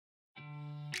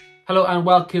Hello and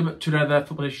welcome to another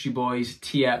Football History Boys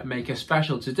Tier Maker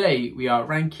special. Today we are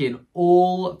ranking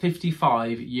all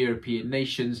 55 European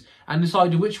nations and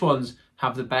deciding which ones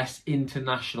have the best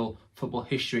international football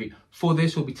history. For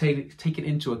this we'll be taking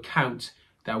into account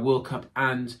their World Cup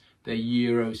and their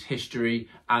Euros history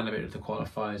and a bit of the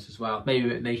qualifiers as well. Maybe a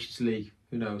bit of Nations League,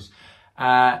 who knows.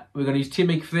 We're going to use Tier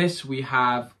Maker for this. We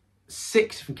have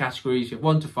 6 different categories. We have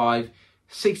 1 to 5,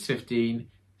 6 to 15,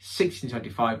 16 to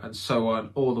 25 and so on,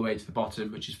 all the way to the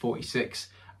bottom, which is 46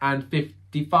 and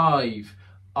 55.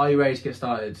 Are you ready to get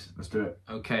started? Let's do it.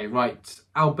 Okay, right.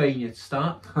 Albania to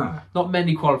start. Not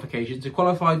many qualifications. They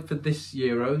qualified for this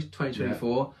Euros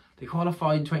 2024. Yeah. They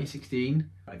qualified in 2016,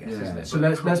 I guess, isn't it? So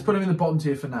let's put them in the bottom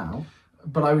tier for now.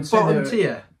 But I would say bottom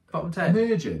tier. Bottom 10.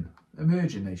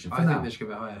 Emerging nation for I now. think they should go a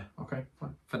bit higher. Okay,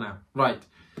 fine. For now. Right.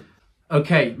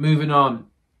 Okay, moving on.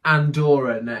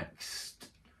 Andorra next.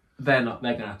 They're not.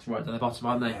 They're going to have to right down the bottom,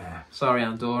 aren't they? Yeah. Sorry,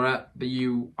 Andorra. But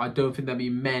I don't think there'll be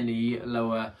many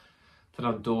lower than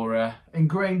Andorra.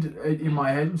 Ingrained in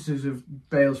my head, instead of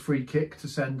Bale's free kick to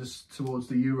send us towards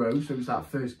the Euros. So it was that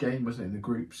first game, wasn't it, in the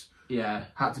groups? Yeah.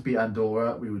 Had to beat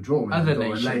Andorra. We were drawing with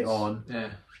Andorra late on. Yeah.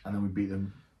 And then we beat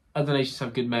them. Other nations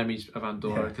have good memories of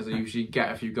Andorra because they usually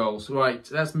get a few goals. Right,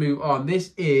 let's move on.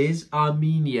 This is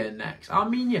Armenia next.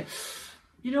 Armenia.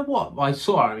 You know what? I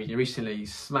saw Armenia recently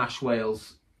smash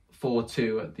Wales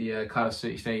 4-2 at the Cardiff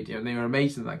City Stadium, and they were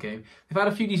amazing in that game. They've had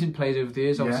a few decent players over the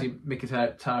years. Obviously,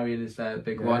 Mkhitaryan is their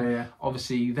big one. Yeah.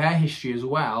 Obviously, their history as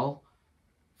well,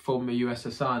 former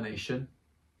USSR nation.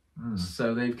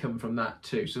 So they've come from that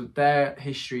too. So their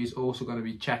history is also going to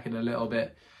be checking a little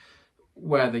bit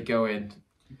where they go in.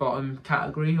 Bottom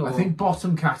category? Or? I think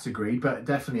bottom category, but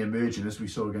definitely emerging, as we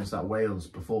saw against that Wales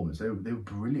performance. They were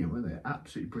brilliant, weren't they?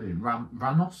 Absolutely brilliant.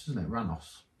 Ranos, isn't it?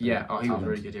 Ranos. Yeah, he was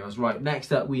very good. He was right.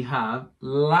 Next up, we have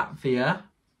Latvia.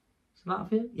 Is it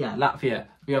Latvia? Yeah, Latvia.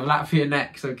 We have Latvia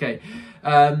next. Okay.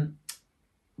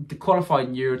 They qualified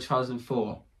in Euro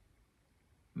 2004.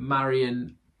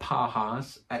 Marian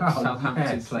Pahars,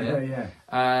 ex-Southampton player.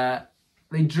 Yeah.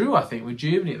 They drew, I think, with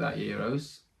Germany at that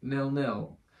Euros.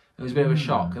 0-0. It was a bit of a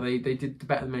shock. And they did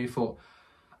better than many thought.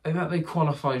 I think that they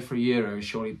qualified for a Euro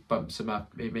surely bumps them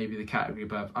up, maybe the category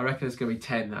above. I reckon there's going to be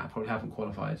 10 that probably haven't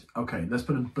qualified. Okay, let's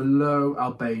put them below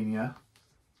Albania,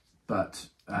 but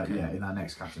yeah, in that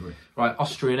next category. Right,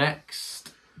 Austria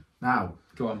next. Now,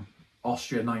 go on.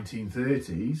 Austria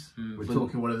 1930s. We're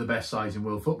talking one of the best sides in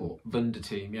world football. Wunder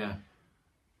team, yeah.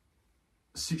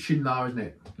 Schindler, isn't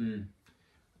it?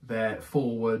 They're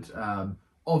forward,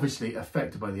 obviously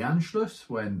affected by the Anschluss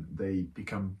when they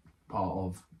become part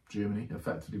of Germany,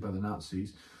 effectively by the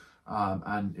Nazis,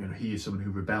 and you know he is someone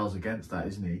who rebels against that,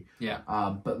 isn't he? Yeah.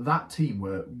 But that team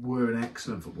were an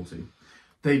excellent football team.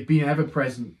 They've been ever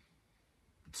present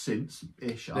since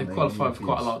ish. They've qualified for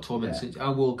quite a lot of tournaments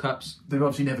and World Cups. They've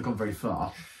obviously never gone very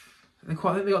far. I think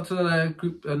they got to the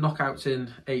group knockouts in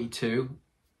 '82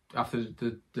 after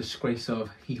the disgrace of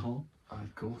Hihon.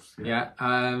 Of course. Yeah.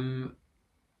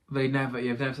 They've never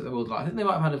set the world light. I think they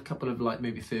might have had a couple of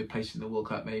maybe third place in the World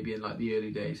Cup, maybe in the early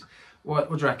days. What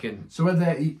do you reckon? So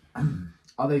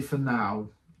are they for now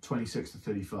 26 to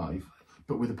 35,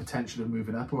 but with the potential of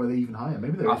moving up, or are they even higher?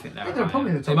 Maybe they're. I think they're probably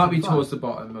in the top. They might 25. be towards the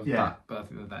bottom of that, but I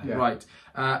think they're there. Yeah. Right,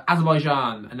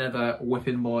 Azerbaijan, another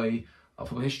whipping boy of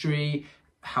football history.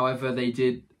 However, they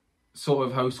did sort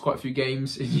of host quite a few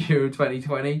games in Euro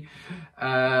 2020.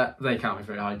 They can't be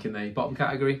very high, can they? Bottom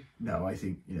category? No, I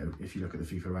think, if you look at the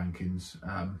FIFA rankings,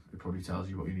 it probably tells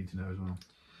you what you need to know as well.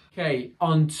 Okay,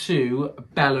 on to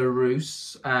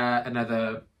Belarus.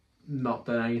 Another not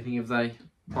done anything, have they?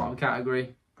 Bottom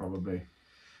category? Probably.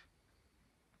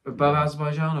 Above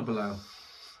Azerbaijan or below?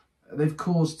 They've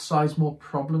caused size more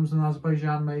problems than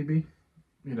Azerbaijan, maybe.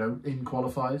 In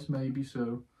qualifiers, maybe,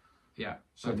 so... Yeah.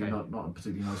 Certainly not a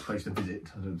particularly nice place to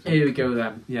visit, I don't think. Here we go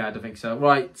then. Yeah, I don't think so.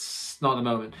 Right, not at the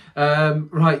moment.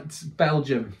 Right,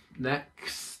 Belgium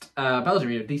next.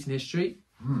 Belgium, decent history.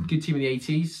 Good team in the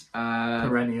 80s.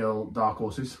 Perennial dark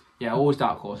horses. Yeah, always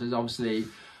dark horses. Obviously,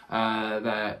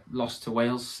 they lost to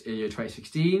Wales in year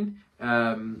 2016.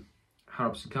 Harabson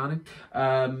Kanu.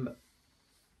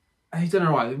 He's done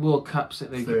all right. The World Cups,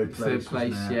 third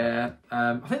place. Yeah.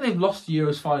 I think they've lost the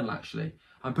Euros final, actually.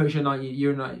 I'm pretty sure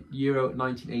Euro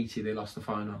 1980 they lost the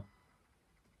final.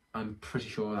 I'm pretty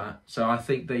sure of that. So I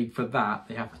think they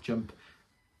have to jump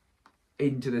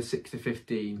into the 6 to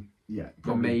 15. Yeah,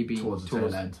 or maybe towards the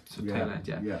tail end.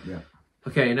 Yeah.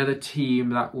 Okay, another team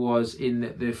that was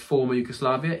in the former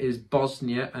Yugoslavia is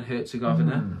Bosnia and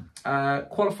Herzegovina.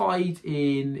 Qualified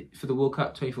for the World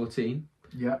Cup 2014.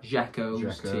 Yeah,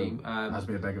 Žako's team.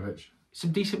 Asmir Begovic.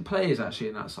 Some decent players actually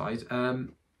in that side.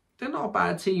 they're not a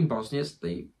bad team, Bosnians.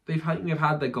 They've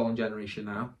had their golden generation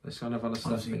now. They're kind of on a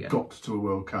stuff again. Got to a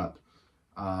World Cup.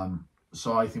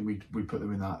 So I think we put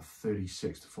them in that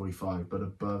 36 to 45, but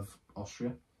above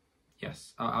Austria.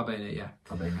 Yes, Albania, yeah.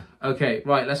 Albania. Okay,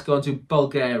 right, let's go on to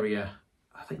Bulgaria.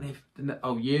 I think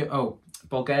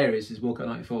Bulgaria is World Cup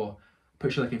 94.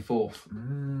 Put Schlick in fourth.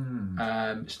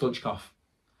 Stoichkov.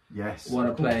 Yes. What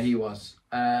a player he was.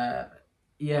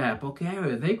 Yeah,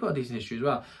 Bulgaria, they've got a decent history as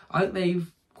well. I think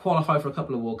they've qualified for a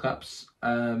couple of World Cups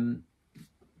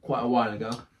quite a while ago.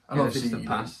 And obviously,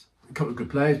 a couple of good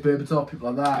players, Berbatov,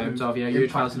 people like that. Berbatov, yeah, Euro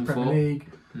 2004. League.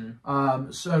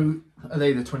 So are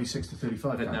they the 26 to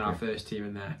 35? I think they're our first team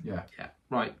in there. Yeah.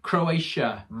 Right,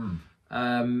 Croatia.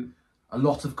 A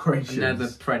lot of Croatians. Another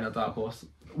perennial dark horse.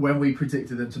 When we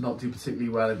predicted them to not do particularly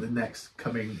well in the next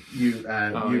coming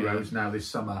Euros now this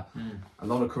summer, a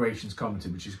lot of Croatians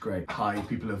commented, which is great. Hi,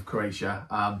 people of Croatia.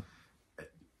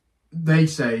 They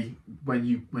say when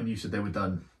you said they were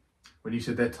done, when you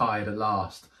said they're tired at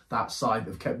last, that side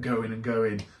that have kept going and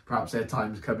going, perhaps their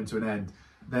time's coming to an end.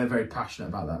 They're very passionate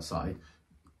about that side.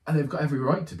 And they've got every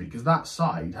right to be, because that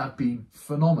side have been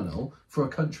phenomenal for a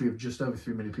country of just over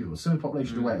 3 million people. Similar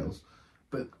population to Wales.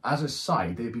 But as a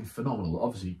side, they've been phenomenal.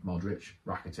 Obviously, Modric,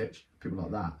 Rakitic, people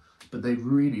like that. But they've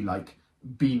really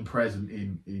been present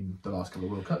in the last couple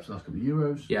of World Cups, the last couple of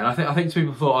Euros. Yeah, I think some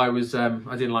people thought I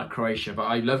didn't like Croatia, but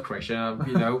I love Croatia.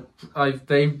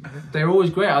 They're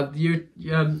always great.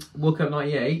 World Cup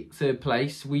 '98, third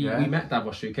place. We met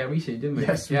Davos Struker recently, didn't we?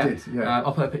 Yes, we did. Yeah.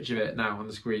 I'll put a picture of it now on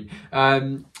the screen.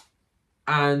 And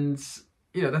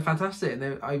they're fantastic.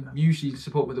 And I usually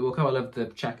support with the World Cup. I love the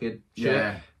checkered shirt.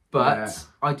 Yeah. But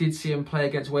I did see him play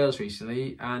against Wales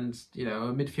recently, and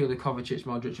a midfielder Kovacic,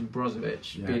 Modric, and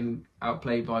Brozovic being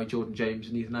outplayed by Jordan James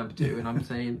and Ethan Ampadu, and I'm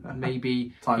saying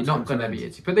maybe you're not going to be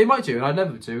it, but they might do, and I'd love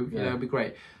them to. It'd be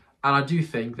great. And I do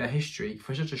think their history,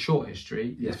 for such a short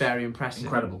history, is very impressive,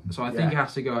 incredible. So I think it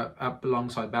has to go up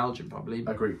alongside Belgium, probably.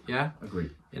 Agree. Yeah,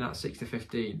 agree. In that 6 to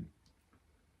 15,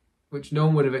 which no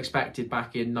one would have expected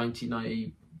back in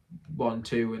 1991-2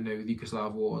 when the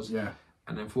Yugoslav wars. Yeah.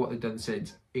 And then for what they've done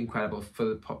since, incredible for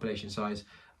the population size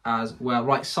as well.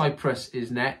 Right, Cyprus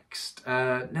is next.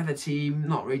 Another team,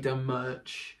 not really done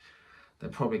much.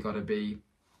 They've probably got to be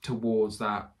towards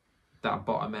that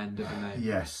bottom end, haven't they?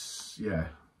 Yes, yeah.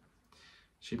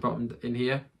 She bottomed in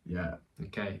here? Yeah.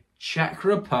 Okay. Czech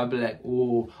Republic.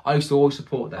 Oh, I used to always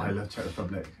support them. I love Czech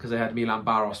Republic. Because they had Milan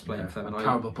Baros playing for them.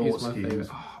 Karel Bobrovsky.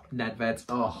 Nedved.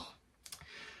 Oh.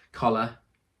 Koller.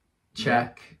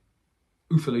 Czech.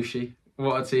 Ufalushi.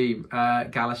 What a team.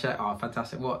 Galasha. Oh,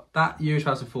 fantastic. That Euro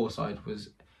 2004 side was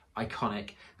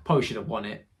iconic. Probably should have won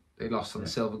it. They lost on the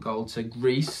silver gold to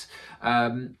Greece.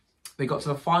 They got to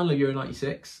the final of Euro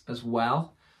 96 as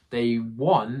well. They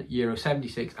won Euro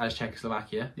 76 as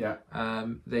Czechoslovakia. Yeah.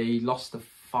 They lost the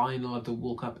final of the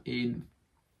World Cup in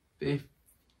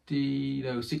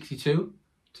 62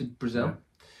 to Brazil.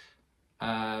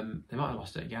 Yeah. They might have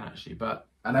lost it again, actually, but...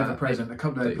 And ever present, a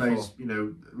couple of their players,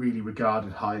 really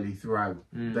regarded highly throughout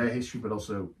their history, but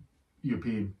also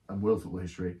European and world football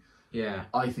history. Yeah.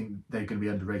 I think they're going to be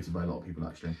underrated by a lot of people,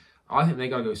 actually. I think they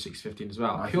got to go 6-15 as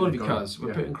well, purely because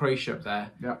we're putting Croatia up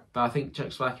there. Yeah. But I think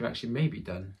Czechoslovakia actually maybe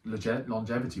done.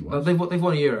 Longevity wise. Well, they've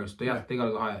won Euros. They got to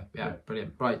go higher. Yeah,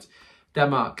 brilliant. Right.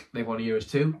 Denmark, they've won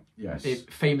Euros too. Yes.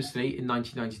 Famously in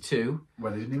 1992.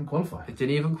 Well, they didn't even qualify. They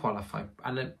didn't even qualify.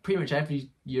 And then pretty much every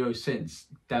Euro since,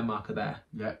 Denmark are there.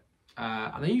 Yeah.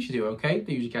 And they usually do okay.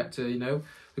 They usually get to, they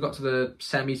got to the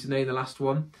semis today, the last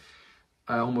one.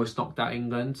 Almost knocked out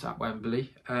England at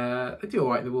Wembley. They do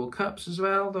all right in the World Cups as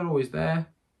well. They're always there.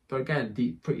 But again,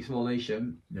 pretty small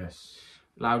nation. Yes.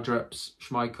 Laudrups,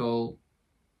 Schmeichel,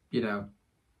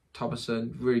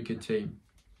 Thomason, really good team.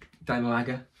 Daniel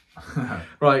Agger.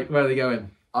 Right, where are they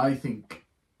going? I think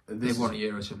they've won a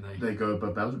Euros, haven't they? They go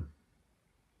above Belgium.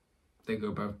 They go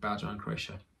above Belgium and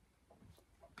Croatia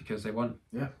because they won.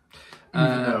 Yeah.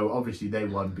 Even though obviously they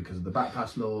won because of the back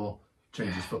pass law,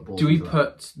 changes football. Do we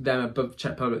put them above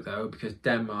Czech Republic though? Because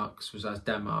Denmark's was as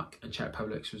Denmark and Czech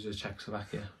Republic's was as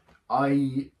Czechoslovakia. But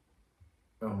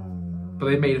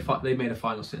they made a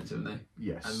final since, haven't they?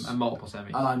 Yes. And multiple semis.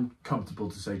 And I'm comfortable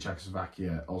to say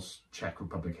Czechoslovakia or Czech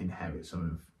Republic inherit some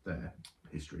of their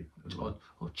history as well.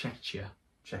 Or Czechia.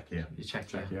 Czechia.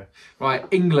 Right,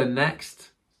 England next.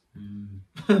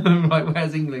 Right,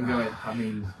 where's England going? I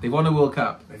mean, they won a World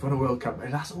Cup.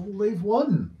 And that's all they've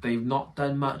won. They've not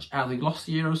done much. They lost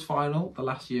the Euros final, the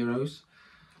last Euros.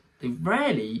 They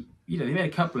rarely, they made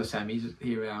a couple of semis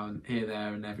here,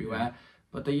 there, and everywhere.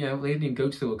 But they didn't even go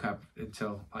to the World Cup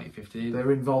until 2015. They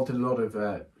were involved in a lot of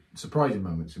surprising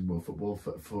moments in world football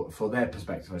for their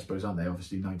perspective, I suppose, aren't they?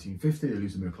 Obviously, 1950, they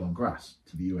lose the miracle on grass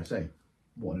to the USA.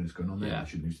 What on earth is going on there? They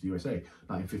shouldn't lose to the USA.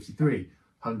 1953,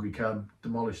 Hungary come,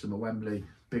 demolish them at Wembley,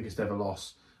 biggest ever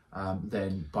loss.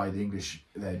 Then by the English,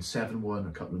 then 7-1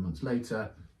 a couple of months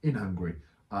later in Hungary.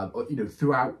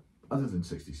 Throughout, other than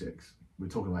 66, we're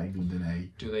talking about England in a...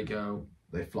 Do they go...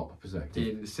 They flop a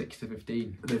perspective. In 6 to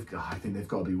 15? I think they've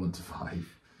got to be 1 to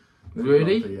 5.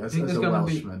 Really? As a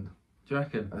Welshman. Do you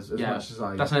reckon? As much as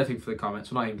I... That's another thing for the comments.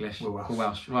 We're not English. We're Welsh. We're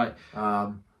Welsh. Right.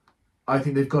 I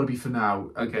think they've got to be for now.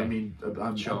 Okay. I mean,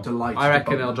 I'm Sure. delighted. I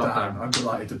reckon to they'll bump them drop down. I'm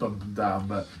delighted to bump them down,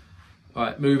 but...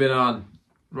 Right, moving on.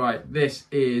 Right, this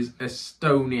is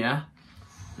Estonia.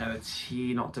 Now, the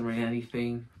team not doing really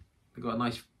anything. They've got a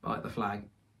nice, the flag.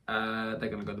 They're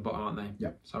going to go to the bottom, aren't they?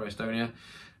 Yeah. Sorry, Estonia.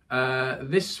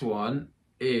 This one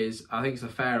is, I think it's the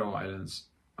Faroe Islands.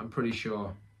 I'm pretty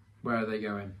sure. Where are they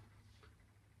going?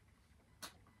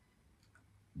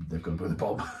 They've got to be at the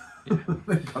bottom. Yeah.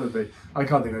 They've got to be. I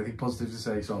can't think of anything positive to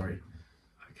say, sorry.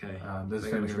 Okay. There's a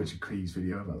famous Richard Keys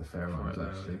video about the Faroe Islands,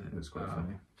 actually. It's quite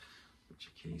funny.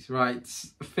 Richard Keys. Right,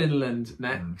 Finland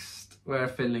next. Where are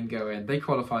Finland going? They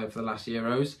qualified for the last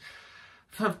Euros.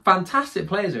 Fantastic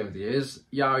players over the years.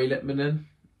 Jari Litmanen,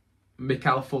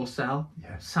 Mikael Forsell,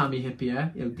 Sami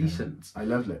Hyypiä, decent. I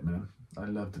loved Litmanen. I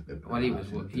loved it.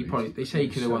 Well, they say he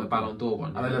could have won the Ballon d'Or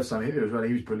one. And I love Sami Hyypiä as well.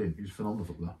 He was brilliant. He was a phenomenal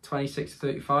footballer. 26 to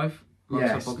 35.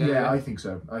 Yes, I think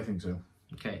so.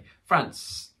 Okay,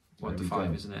 France 1 to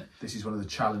 5, isn't it? This is one of the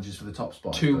challenges for the top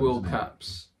spot. 2 World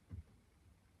Cups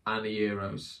and the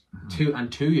Euros. 2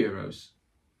 Euros.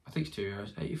 I think it's 2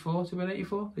 Euros. 84 to win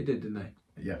 84. They did, didn't they?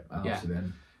 Yeah, and obviously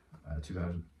then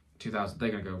 2000. 2000. They're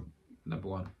gonna go number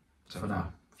 1. So for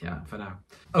now. For now.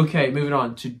 Okay, moving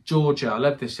on to Georgia. I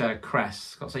love this crest.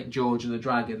 It's got St George and the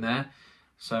Dragon there.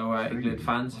 So England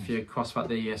fans, if you're cross about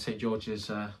the St George's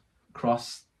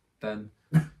cross, then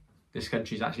this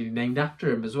country's actually named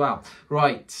after him as well.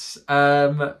 Right,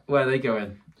 where are they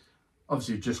going?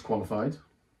 Obviously just qualified.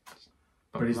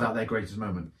 But is that their greatest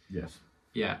moment? Yes.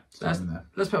 Yeah. Let's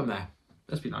put them there.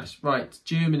 Let's be nice. Right,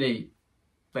 Germany,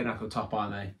 they're knuckle top,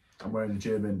 aren't they? I'm wearing the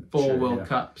German 4 World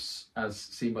Cups, as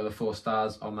seen by the 4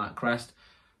 stars on that crest.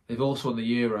 They've also won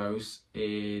the Euros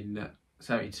in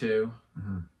 72.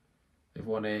 They've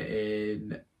won it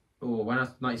in, when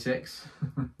else? 96.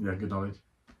 Yeah, good knowledge.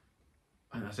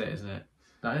 And that's it, isn't it?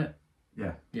 Is that it?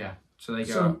 Yeah. Yeah. So they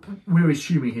go up. We're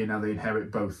assuming here now they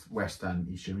inherit both West and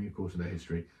East Germany, of course, of their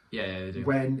history. Yeah, they do.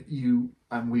 When you,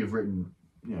 and we have written,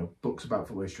 books about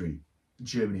football history,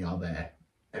 Germany are there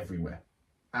everywhere.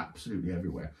 Absolutely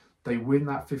everywhere. They win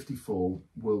that 54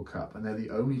 World Cup, and they're the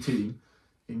only team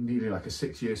in nearly like a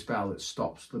 6-year spell that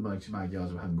stops the mighty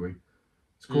Magyars of Hungary.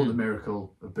 It's called the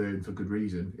Miracle of Bern for good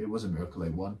reason. It was a miracle they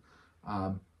won.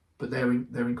 But they're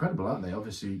incredible, aren't they?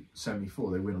 Obviously,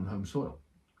 74, they win on home soil.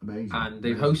 Amazing. And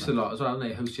they've hosted a lot as well, haven't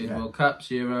they? Hosted World Cups,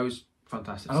 Euros,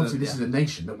 fantastic. And obviously, this is a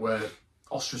nation that were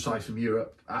ostracised from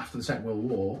Europe after the Second World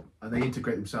War, and they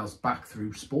integrate themselves back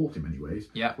through sport in many ways.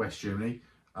 Yeah. West Germany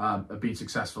have been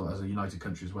successful as a united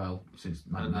country as well since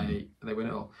 1990. And they win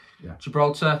it all. Yeah.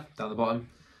 Gibraltar, down the bottom.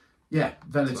 Yeah,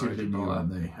 relatively new,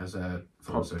 aren't they? As a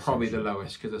probably the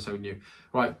lowest because they're so new.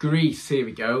 Right, Greece, here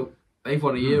we go. They've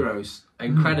won a Euros,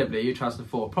 incredibly,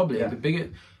 2004. Probably the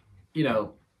biggest,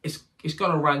 it's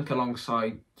got to rank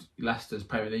alongside Leicester's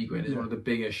Premier League win. It's one of the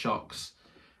biggest shocks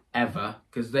ever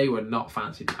because they were not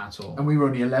fancied at all. And we were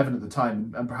only 11 at the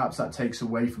time, and perhaps that takes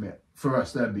away from it for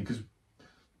us then because,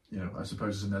 I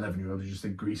suppose as an 11-year-old, you just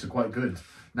think Greece are quite good.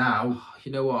 Now,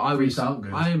 you know what? Greece aren't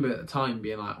good. I remember at the time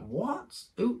being like, what?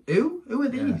 Who are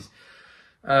these?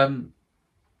 And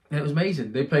it was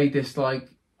amazing. They played this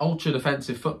ultra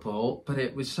defensive football, but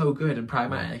it was so good and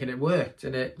pragmatic, and it worked.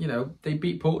 And they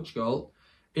beat Portugal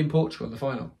in the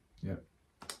final. Yeah.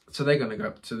 So they're going to go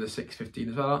up to the 6-15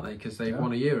 as well, aren't they? Because they've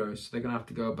won a Euros, so they're going to have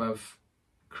to go above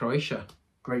Croatia.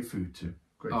 Great food too.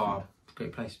 Great food.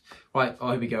 Great place. Right,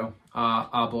 here we go.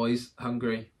 Our boys,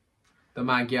 Hungary, the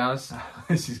Magyars.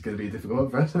 This is going to be a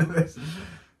difficult one for us.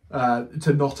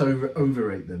 To not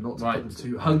overrate them, not to put them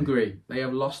too high. Hungary, they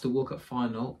have lost the World Cup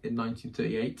final in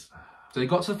 1938. So they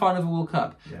got to the final of the World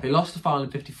Cup. Yeah. They lost the final in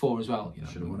 54 as well.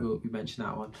 We mentioned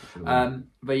that one.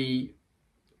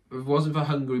 If it wasn't for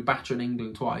Hungary battering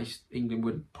England twice,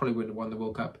 England probably wouldn't have won the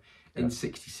World Cup in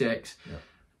 66. Yeah.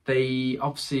 They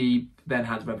obviously then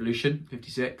had the revolution,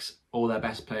 56. All their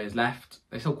best players left.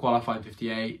 They still qualified in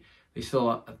 58.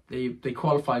 They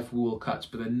qualified for World Cups,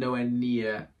 but they're nowhere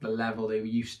near the level they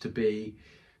used to be.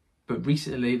 But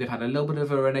recently, they've had a little bit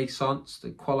of a renaissance.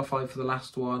 They qualified for the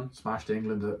last one. Smashed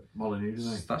England at Molineux,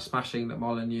 didn't they? That smashing at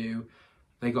Molineux.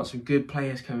 They got some good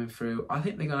players coming through. I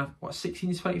think they're gonna have what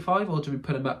 16 to 25, or do we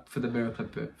put them up for the Miracle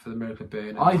of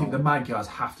Bern? I think the Magyars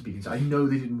have to be considered. I know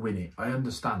they didn't win it. I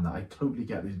understand that. I totally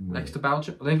get they didn't win next it. to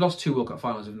Belgium. They've lost 2 World Cup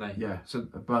finals, haven't they? Yeah, so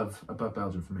above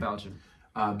Belgium for me. Belgium.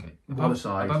 Okay.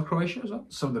 Above Croatia as well.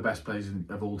 Some of the best players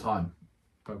of all time.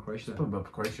 Above Croatia.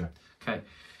 Above Croatia. Okay.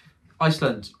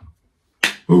 Iceland.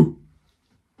 Ooh.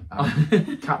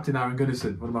 Captain Aaron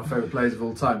Gunnarsson, one of my favourite players of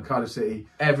all time, Cardiff City.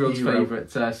 Everyone's favourite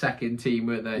second team,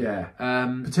 weren't they? Yeah.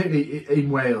 Particularly in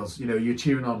Wales, you know, you're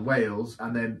cheering on Wales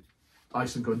and then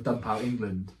Iceland go and dump out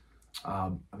England.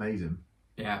 Amazing.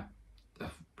 Yeah.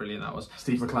 Brilliant that was.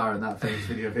 Steve McLaren, that famous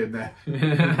video of him there.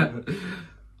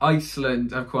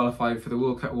 Iceland have qualified for the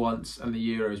World Cup once and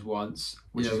the Euros once.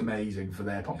 Which is amazing for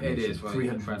their population. It is.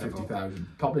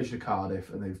 350,000. Population of Cardiff,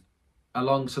 and they've...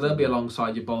 So they'll be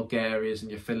alongside your Bulgarias and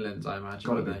your Finlands, I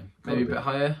imagine, won't they? Maybe a bit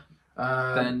higher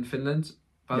than Finland?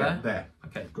 There.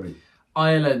 Okay. Great.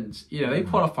 Ireland, you know, they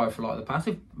qualified for a lot of the past.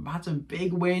 They've had some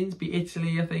big wins, beat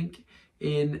Italy, I think,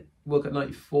 in World Cup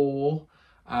 94.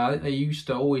 I think they used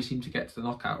to always seem to get to the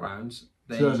knockout rounds.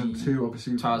 2002,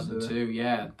 obviously. 2002,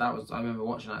 yeah. That was, I remember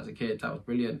watching that as a kid. That was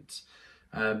brilliant.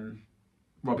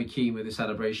 Robbie Keane with the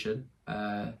celebration.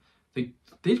 They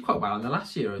did quite well in the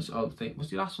last Euros, I think. Was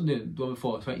the last one doing? The one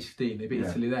before, 2016. They beat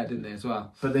Italy there, didn't they, as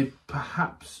well? But they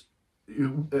perhaps,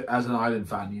 as an Ireland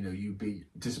fan, you know, you'd be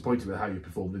disappointed with how you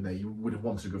performed in there. You would have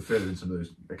wanted to go further in some of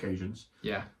those occasions.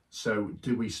 Yeah. So,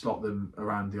 do we slot them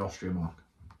around the Austria mark?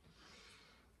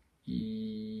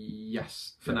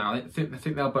 Yes, for now. I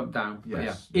think they'll bump down.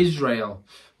 Yes. Yeah. Israel.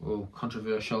 Oh,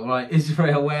 controversial. Right,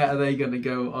 Israel, where are they going to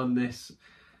go on this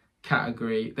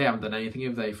category? They haven't done anything,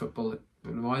 have they,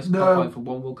 football-wise? No. Qualified for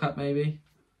 1 World Cup, maybe?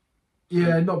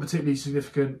 Yeah, not particularly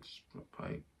significant.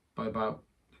 By about...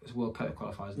 It's World Cup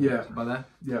qualifiers. Yeah. By there?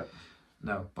 Yeah.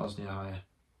 No, Bosnia higher.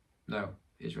 No,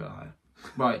 Israel higher.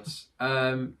 Right.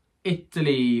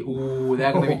 Italy. Oh,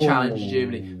 they're going to be challenged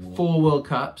Germany. 4 World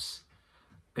Cups.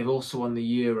 They've also won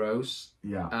the Euros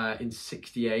in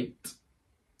 68.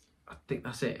 I think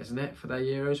that's it, isn't it, for their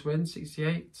Euros win?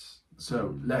 68.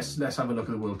 So let's have a look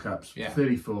at the World Cups. Yeah.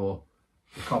 34,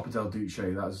 the Coppa del Duce.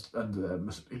 That was under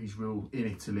Mussolini's rule in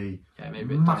Italy. Yeah,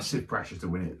 maybe massive pressure to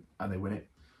win it, and they win it.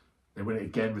 They win it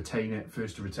again, retain it.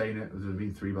 First to retain it. There have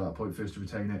been 3 by that point. First to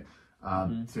retain it.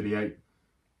 38,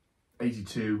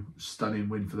 82, stunning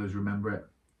win for those who remember it.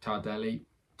 Tardelli.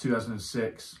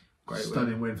 2006. Great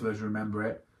stunning win for those who remember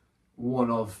it. One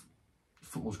of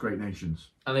football's great nations.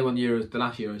 And they won the Euros, the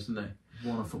last Euros, didn't they?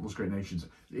 One of football's great nations.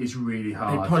 It's really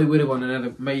hard. They probably would have won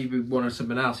another, maybe one of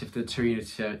something else if the Torino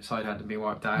side hadn't been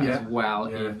wiped out as well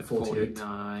in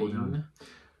 49.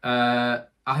 I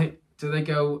think, do they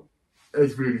go...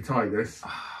 It's really tight, this.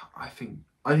 I think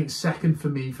second for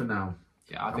me for now.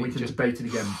 Yeah, I think we can debate it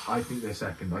again. I think they're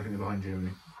second. I think they're behind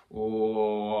Germany.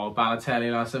 Oh,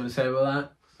 Balotelli, last time to say about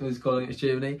that. Who's calling it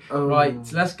Germany? Oh. Right,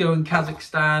 so let's go in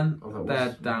Kazakhstan.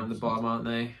 They're down the bottom, aren't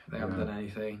they? They haven't done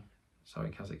anything.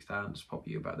 Sorry, Kazakhstan. Just pop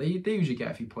you back. They usually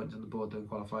get a few points on the board doing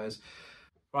qualifiers.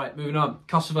 Right, moving on.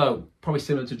 Kosovo, probably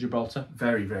similar to Gibraltar.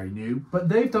 Very, very new. But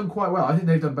they've done quite well. I think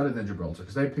they've done better than Gibraltar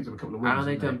because they've picked up a couple of wins. And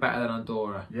they've done better than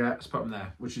Andorra. Yeah. Let's put them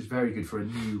there. Which is very good for a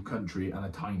new country and a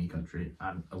tiny country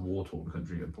and a war-torn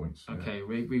country at points. Okay,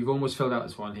 we've almost filled out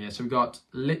this one here. So we've got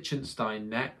Liechtenstein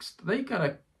next.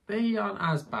 They aren't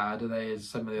as bad, are they, as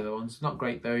some of the other ones? Not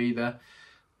great though either.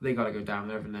 They got to go down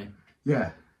there, haven't they?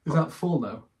 Yeah. Is that full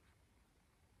though?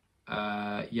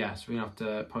 Yeah, so we're going to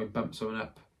have to probably bump someone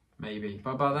up, maybe.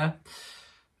 About there.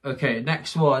 Okay,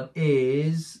 next one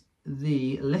is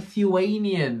the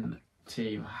Lithuanian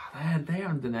team. They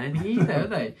haven't done anything either, have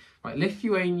they? Right,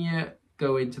 Lithuania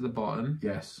go into the bottom.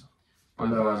 Yes.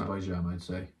 Below Azerbaijan, I'd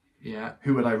say. Yeah.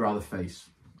 Who would I rather face?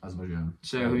 Azerbaijan.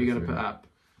 So who are you going to put up?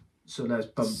 So let's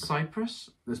bump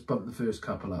Cyprus. Let's bump the first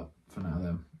couple up for now,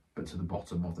 then, but to the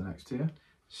bottom of the next tier.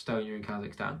 Estonia and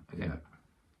Kazakhstan. Okay. Yeah.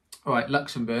 All right,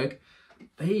 Luxembourg.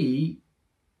 They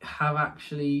have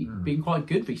actually been quite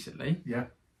good recently. Yeah.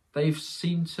 They've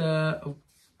seemed to have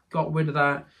got rid of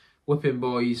that whipping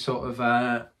boys sort of,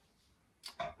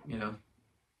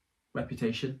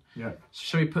 reputation. Yeah. So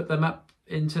shall we put them up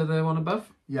into the one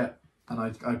above? Yeah. And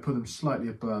I put them slightly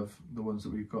above the ones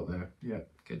that we've got there. Yeah.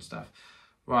 Good stuff.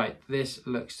 Right, this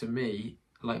looks to me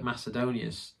like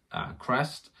Macedonia's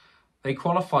crest. They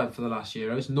qualified for the last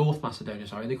Euros. North Macedonia,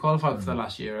 sorry. They qualified for the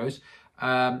last Euros.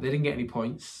 They didn't get any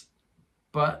points.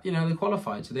 But, they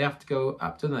qualified. So they have to go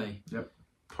up, don't they? Yep.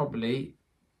 Probably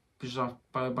just off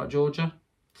by about Georgia.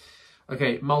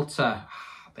 Okay, Malta.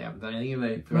 They haven't done anything,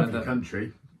 have they? Lovely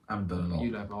country. Haven't done a lot.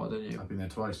 You love Malta, don't you? I've been there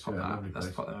twice. Let's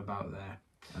put them about there.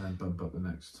 And then bump up the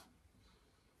next.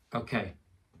 Okay.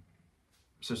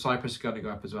 So Cyprus is going to go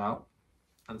up as well.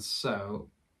 And so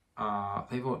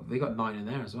they got 9 in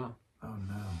there as well. Oh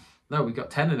no. No, we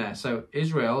got 10 in there. So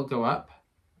Israel go up.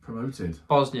 Promoted.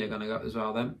 Bosnia going to go up as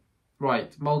well then.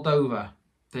 Right, Moldova.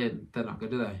 They're not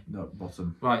good, are they? No,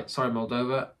 bottom. Right, sorry,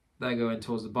 Moldova. They're going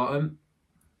towards the bottom.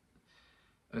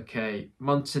 Okay,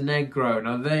 Montenegro.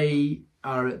 Now they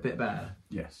are a bit better.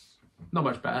 Yes. Not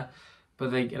much better, but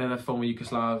they another former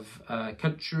Yugoslav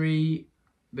country.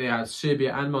 They had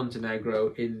Serbia and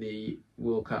Montenegro in the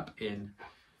World Cup in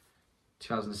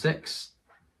 2006.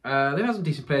 They've had some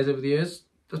decent players over the years.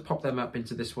 Let's pop them up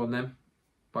into this one then,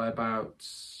 by about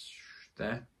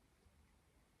there,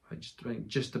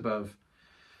 just above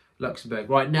Luxembourg.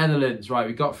 Right, Netherlands. Right,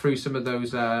 we got through some of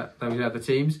those other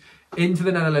teams. Into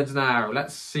the Netherlands now.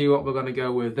 Let's see what we're going to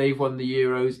go with. They've won the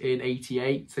Euros in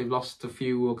 '88. They've lost a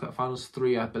few World Cup finals,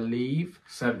 3 I believe.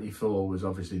 74 was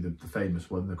obviously the famous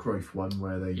one, the Cruyff one,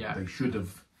 where they should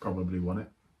have probably won it.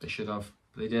 They should have.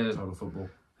 They did. Total football.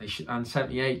 They should. And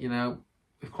 78, you know,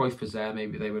 if Cruyff was there,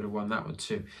 maybe they would have won that one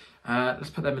too. Let's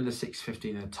put them in the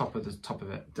 6-15, the top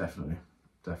of it. Definitely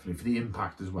for the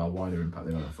impact as well, wider impact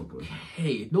they had on football.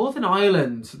 Hey, Northern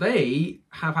Ireland, they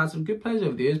have had some good players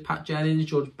over the years. Pat Jennings,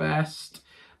 George Best.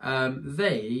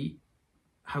 They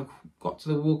have got to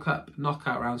the World Cup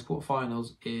knockout rounds,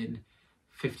 quarterfinals in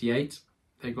 '58.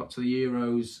 They got to the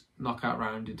Euros knockout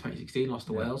round in 2016, lost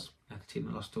to Wales. Like a team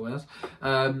that lost to Wales.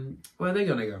 Where are they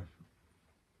going to go?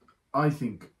 I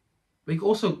think they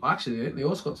also got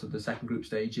to the second group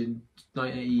stage in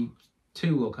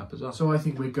 1982 World Cup as well. So I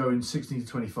think we're going 16 to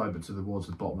 25, but towards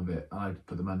the bottom of it. I'd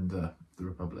put them under the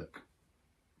Republic.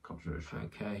 Controversial.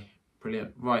 Okay,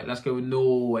 brilliant. Right, let's go with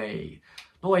Norway.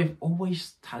 Norway have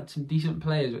always had some decent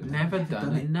players, but never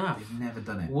done enough. They've never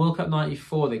done it. World Cup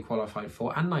 '94 they qualified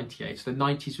for, and '98. So the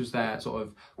 '90s was their sort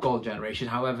of golden generation.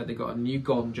 However, they got a new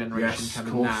golden generation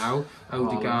coming now.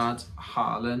 Odegaard,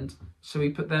 Haaland. So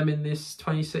we put them in this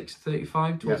 26 to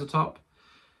 35 towards the top.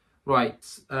 Right,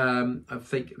 I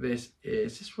think this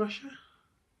is Russia?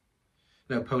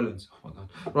 No, Poland. Oh my god.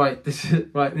 Right, this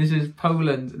is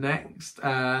Poland next.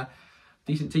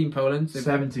 Decent team, Poland.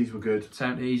 70s were good.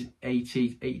 70s,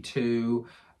 80s, 82.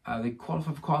 They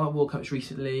qualified for quite a lot of World Cups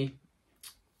recently.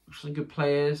 Some good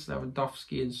players,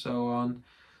 Lewandowski and so on.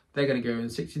 They're going to go in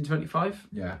 16-25.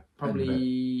 Yeah.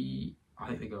 Probably, I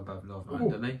think they go above Northern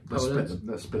Ireland, don't they?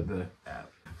 Let's split the...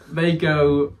 They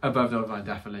go above Northern Ireland,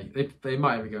 definitely. They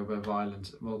might even go above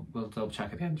Ireland. We'll double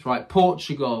check at the end. Right,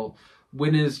 Portugal.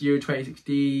 Winners Euro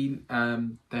 2016.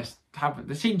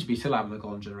 They seem to be still having the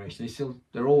golden generation.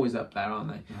 They're always up there,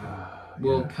 aren't they?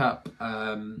 World Cup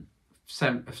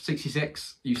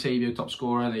 66. Eusebio top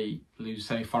scorer. They lose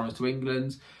semi-finals to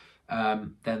England.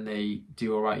 Then they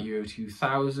do all right. Euro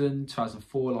 2000,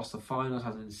 2004 lost the final.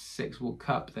 2006 World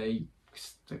Cup. They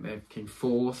came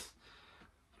fourth.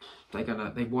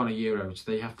 They've won a Euro, so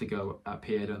they have to go up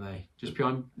here, don't they? Just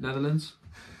behind Netherlands.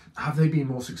 Have they been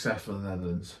more successful than the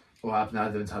Netherlands? Or have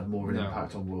Netherlands had more of an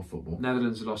impact on world football?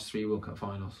 Netherlands have lost 3 World Cup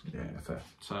finals. Yeah, fair.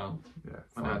 So, they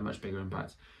had a much bigger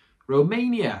impact.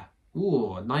 Romania.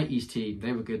 Ooh, a 90s team.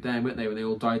 They were good then, weren't they, when they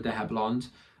all dyed their hair blonde.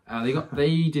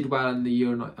 They did well in the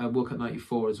World Cup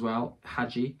 94 as well.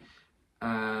 Hadji. What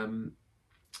are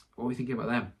we thinking about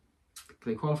them?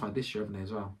 They qualified this year, haven't they,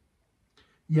 as well?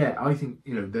 Yeah, I think,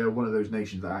 they're one of those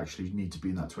nations that actually need to be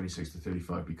in that 26 to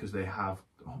 35 because they have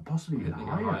possibly even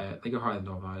higher. They go higher than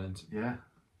Northern Ireland. Yeah.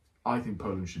 I think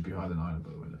Poland should be higher than Ireland,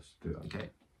 by the way. Let's do that. Okay.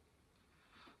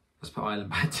 Let's put Ireland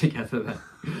back together then.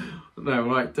 No,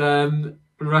 right.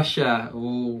 Russia.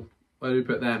 Oh, where do we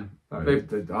put them?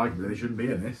 Arguably, they shouldn't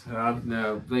be in this.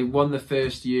 No, they won the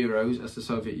first Euros as the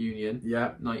Soviet Union.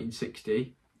 Yeah.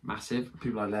 1960. Massive.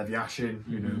 People like Lev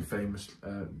Yashin, famous,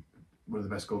 one of the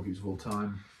best goalkeepers of all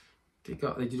time. They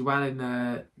did well in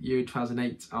Euro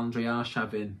 2008. Andrei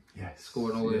Arshavin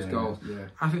scoring all those goals. Yeah.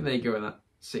 I think they go in that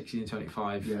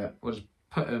 16-25. Yeah. We'll just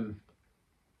put them.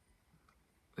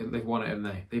 They've won it, haven't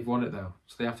they? They've won it though,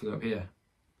 so they have to go up here.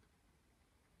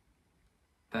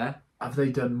 There. Have they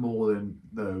done more than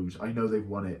those? I know they've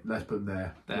won it. Let's put them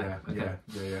there. There. Yeah.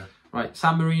 Okay. Yeah. Right,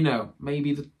 San Marino,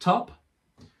 maybe the top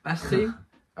best team.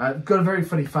 Got a very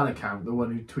funny fan account, the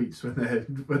one who tweets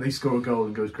when they score a goal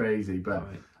and goes crazy. But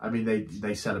I mean,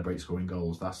 they celebrate scoring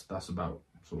goals. That's about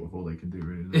sort of all they can do,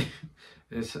 really.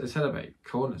 Isn't it? They celebrate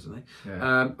corners, don't they?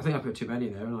 Yeah. I think I put too many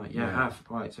there, haven't I? Yeah, I have.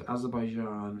 Right, so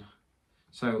Azerbaijan.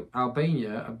 So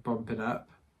Albania are bumping up.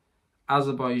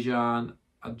 Azerbaijan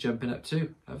are jumping up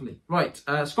too. Lovely. Right,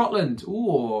 Scotland.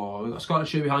 Ooh, we've got Scotland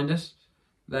shoe behind us.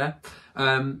 There.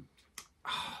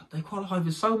 They qualified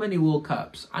for so many World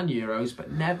Cups and Euros, but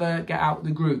never get out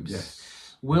the groups.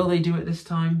 Yes. Will they do it this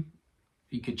time?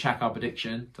 you could check our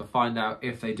prediction to find out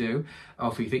if they do,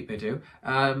 or if you think they do.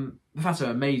 They've had some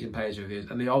amazing players with us,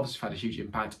 and they obviously had a huge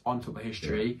impact on football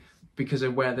history because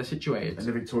of where they're situated. And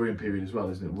the Victorian period as well,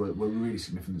 isn't it? We're really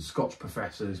significant. Scotch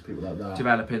professors, people like that.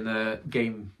 Developing the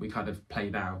game we kind of play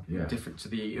now, Yeah. different to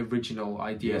the original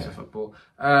ideas Yeah. of football.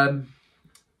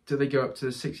 Do they go up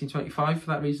to 1625 for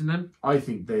that reason then? I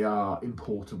think they are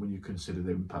important when you consider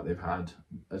the impact they've had,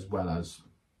 as well as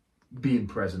being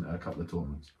present at a couple of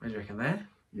tournaments. What do you reckon there?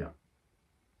 Yeah.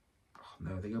 Oh,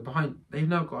 no, they go behind. They've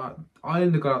now got...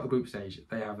 Ireland have got out the group stage.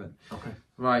 They haven't. Okay.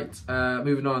 Right,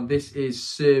 moving on. This is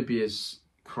Serbia's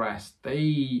crest. They,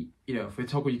 you know, if we're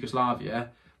talking Yugoslavia,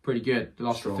 pretty good. They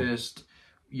lost Strong. the first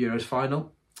Euros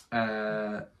final.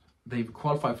 They've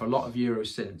qualified for a lot of Euros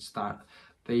since that.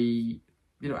 They...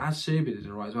 You know, as Serbia did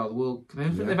right as well, the World. I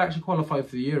don't think they've actually qualified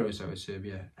for the Euros over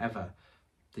Serbia ever.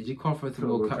 They did qualify for the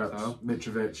World Cup though.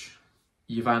 Mitrovic,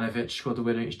 Jovanovic scored the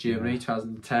winner against Germany,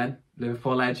 2010.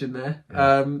 Liverpool legend there.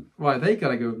 Yeah. Right, they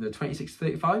gotta go in the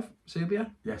 26-35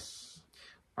 Serbia. yes,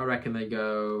 I reckon they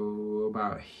go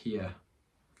about here.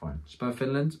 fine. Just above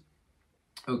Finland.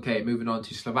 Okay, moving on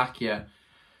to Slovakia.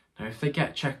 Now, if they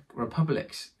get Czech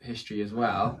Republic's history as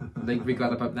well, we got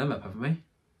to bump them up, haven't we?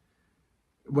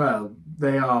 Well,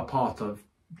 they are part of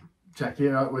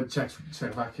Czechia with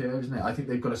Czechoslovakia, isn't it? I think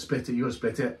they've got to split it. You got to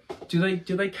split it. Do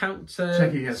they count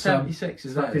Czechia gets 76?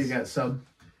 Is that Czechia gets some?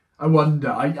 I wonder.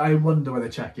 I wonder whether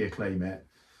Czechia claim it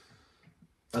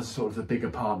as sort of the bigger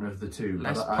partner of the two.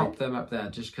 Let's pop them up there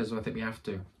just because I think we have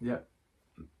to. Yeah,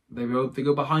 They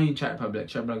go behind Czech Republic.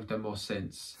 Czech Republic's done more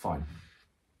since. fine.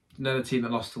 Another team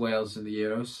that lost to Wales in the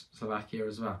Euros, Slovakia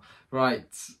as well. Right.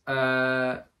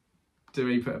 Do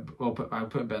we put? I'll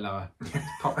put a bit lower.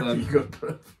 Pop them. You got to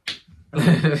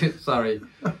put... Sorry.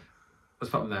 Let's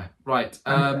pop them there. Right.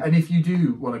 and if you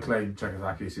do want to claim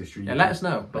Czechoslovakia's history, Yeah, let us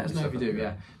know. Let us know if you do.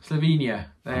 Yeah. Slovenia.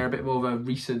 They're a bit more of a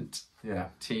recent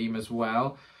team as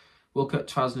well. World Cup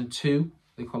 2002.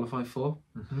 They qualified for.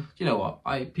 Mm-hmm. Do you know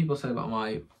what? People say about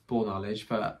my ball knowledge,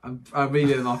 but I'm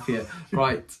reading off here.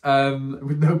 Right.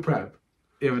 With no prep.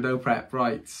 Yeah, with no prep.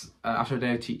 Right. After a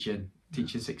day of teaching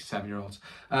 6 to 7 year olds.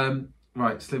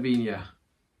 Right. Slovenia.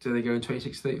 Do they go in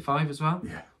 26-35 as well?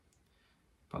 Yeah.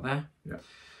 About there? Yeah.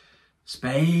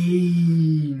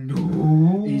 Spain.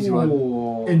 Ooh. Easy one.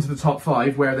 Into the top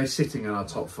 5. Where are they sitting in our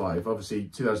top 5? Obviously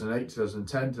 2008,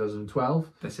 2010, 2012.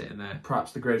 They're sitting there.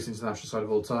 Perhaps the greatest international side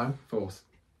of all time. 4th.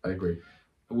 I agree.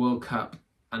 A World Cup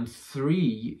and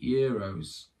 3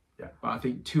 Euros. Yeah. But I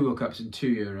think 2 World Cups and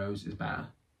 2 Euros is better.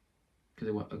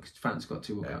 Because France got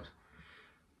 2 World Cups.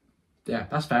 Yeah,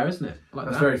 that's fair, isn't it? I like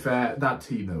That's that. very fair. That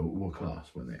team, though, were class,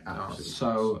 weren't they?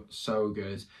 Absolutely. So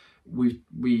good. We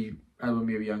when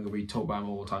we were younger, we talked about them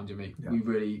all the time, didn't we? Yeah. We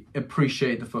really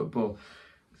appreciate the football.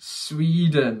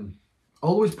 Sweden,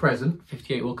 Always present.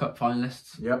 58 World Cup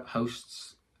finalists. Yep.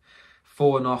 Hosts.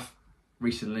 Fallen off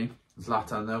recently.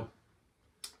 Zlatan, though.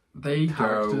 They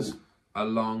Characters. go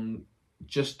along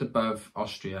just above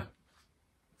Austria.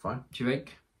 Fine. Do you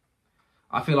think?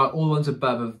 I feel like all the ones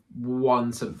above have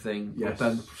won something, Yes. or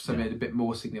done something a bit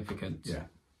more significant. Yeah.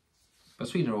 But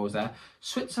Sweden are always there.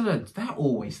 Switzerland, they're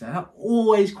always there. They're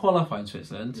always qualifying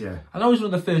Switzerland. Yeah. And always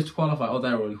one of the first to qualify. Oh,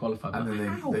 they're already qualified. And But then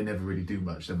how? they never really do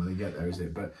much then when they get there, is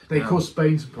it? But they No. caused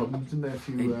Spain some problems, didn't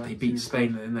they? They beat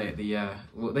Spain, didn't they? At the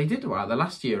well, they did well the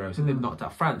last Euros. And they knocked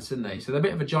out France, didn't they? So they're a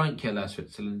bit of a giant killer,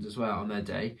 Switzerland as well on their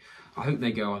day. I hope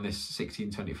they go on this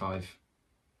 16-25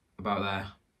 about there.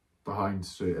 Behind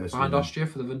Behind Austria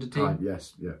for the Wunder team.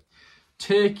 Yes, yeah.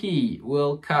 Turkey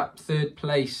World Cup 3rd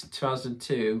place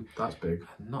 2002. That's big.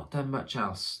 Not done much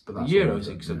else. But The that's Euros all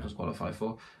they right, sometimes qualify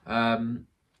for. I think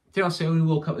that's the only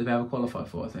World Cup they've ever qualified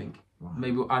for. I think Wow.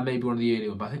 maybe one of the early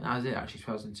ones, but I think that was it actually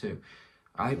 2002.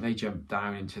 I think they jumped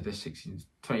down into the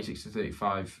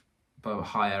 26-35, but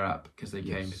higher up because they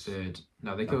came Yes. 3rd.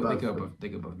 No, they go above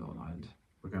Northern Ireland.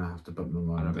 We're going to have to bump the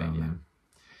line And down Albania. then.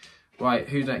 Right,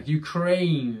 who's next?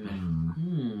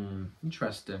 Ukraine.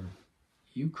 Interesting.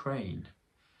 Ukraine.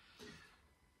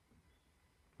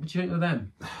 What do you think of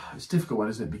them? It's a difficult one,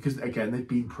 isn't it? Because, again, they've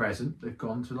been present. They've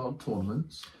gone to a lot of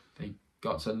tournaments. They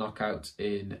got to knockout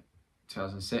in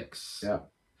 2006. Yeah.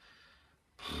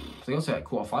 They got to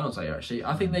quarterfinals there actually.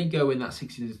 I think they go in that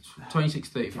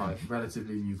 26-35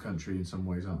 Relatively new country in some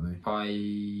ways, aren't they? by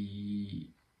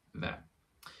there.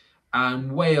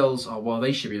 And Wales, oh well,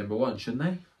 they should be number 1, shouldn't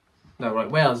they? No, right,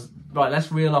 Wales. Right,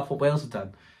 let's reel off what Wales have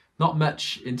done. Not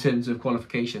much in terms of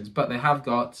qualifications, but they have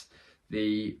got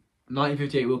the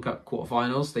 1958 World Cup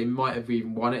quarterfinals. They might have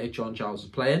even won it if John Charles was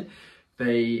playing.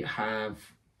 They have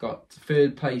got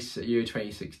 3rd place at Euro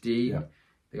 2016. Yeah.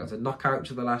 They got to knockout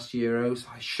to the last Euros.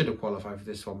 I should have qualified for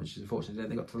this one, which is unfortunate.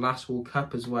 They got to the last World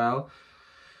Cup as well.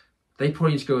 They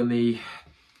probably need to go in the...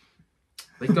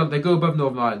 They go above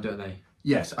Northern Ireland, don't they?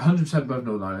 Yes, 100% above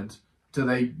Northern Ireland. Do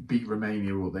they beat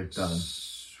Romania or what they've done?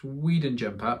 Sweden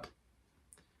jump up.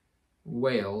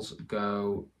 Wales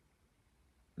go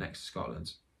next to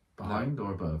Scotland. Behind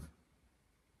or above?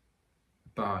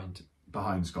 Behind.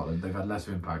 Behind Scotland. They've had less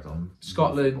of impact on...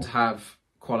 Scotland have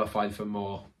qualified for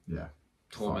more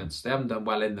tournaments. Fine. They haven't done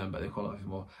well in them, but they've qualified for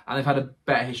more. And they've had a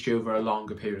better history over a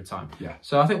longer period of time. Yeah.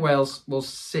 So I think Wales will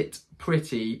sit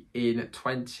pretty in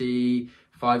 25-4-3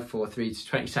 to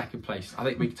 22nd place. I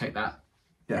think we can take that.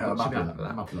 Yeah, I'm happy with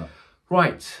with that.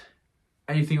 Right.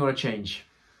 Anything you want to change?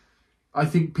 I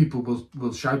think people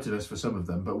will shout at us for some of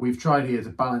them, but we've tried here to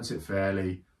balance it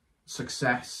fairly.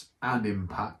 Success and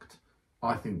impact.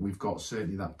 I think we've got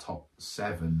certainly that top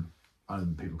 7,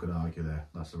 and people could argue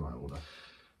that's the right order.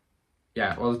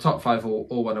 Yeah, well, the top 5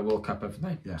 all won a World Cup, haven't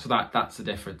they? Yeah. So that's the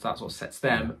difference. That's what sets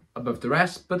them above the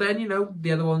rest. But then, you know,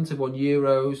 the other ones have won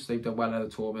Euros. They've done well in other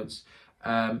tournaments.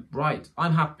 Right,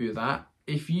 I'm happy with that.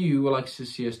 If you would like to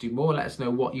see us do more, let us know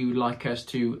what you would like us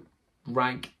to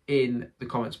rank in the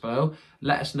comments below.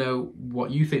 Let us know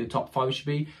what you think the top 5 should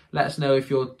be. Let us know if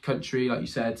your country, like you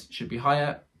said, should be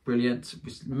higher. Brilliant.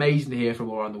 It's amazing to hear from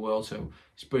all around the world. So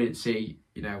it's brilliant to see,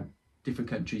 you know, different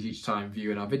countries each time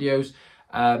viewing our videos.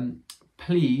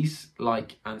 Please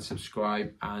like and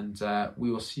subscribe, and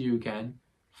we will see you again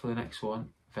for the next one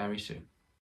very soon.